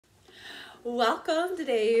Welcome to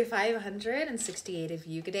day 568 of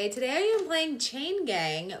Uke A. Today I am playing Chain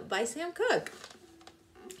Gang by Sam Cooke.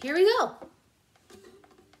 Here we go.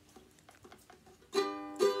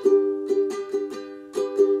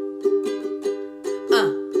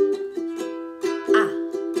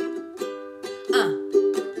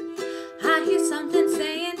 I hear something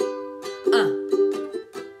saying,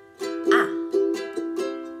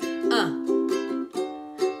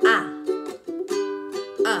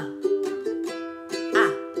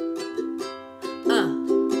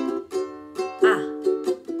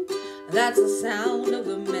 That's the sound of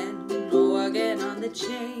the men working on the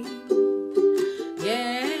chain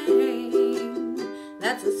gang.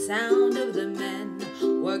 That's the sound of the men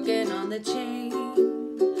working on the chain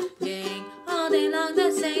gang. All day long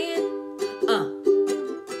they're saying,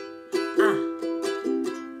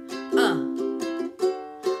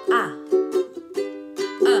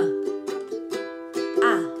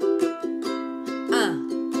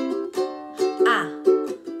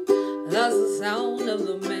 That's the sound of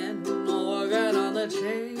the men working on the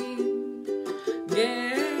chain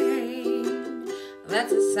gang.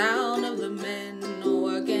 That's the sound of the men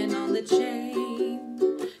working on the chain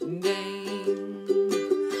gang.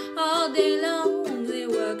 All day long they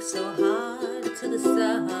work so hard till the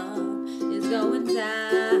sun is going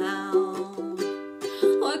down,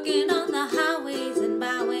 working on the highways and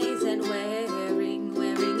byways and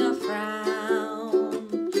wearing a frown.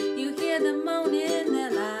 You hear them moaning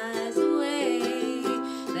their lives away,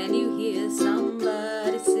 then you hear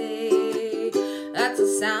somebody say, that's the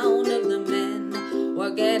sound of the men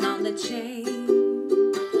working on the chain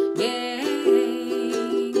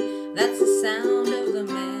gang. That's the sound of the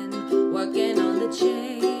men working on the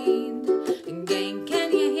chain gang.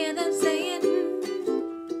 Can you hear them saying,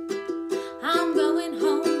 I'm going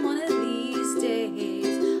home one of these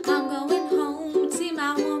days. I'm going home to see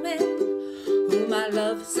my woman whom I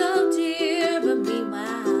love so dear. But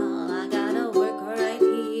meanwhile I gotta work right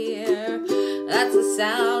here. That's the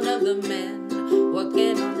sound of the men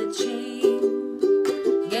working on the chain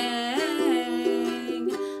gang.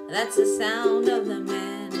 That's the sound of the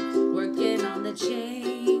men working on the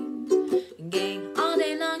chain gang. All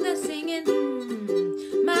day long they're singing,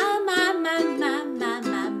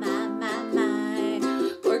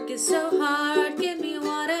 work is so hard, give me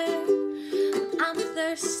water, I'm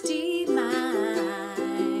thirsty, my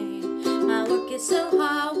work is so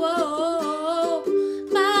hard, whoa,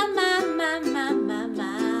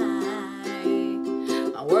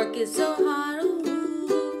 my work is so hard.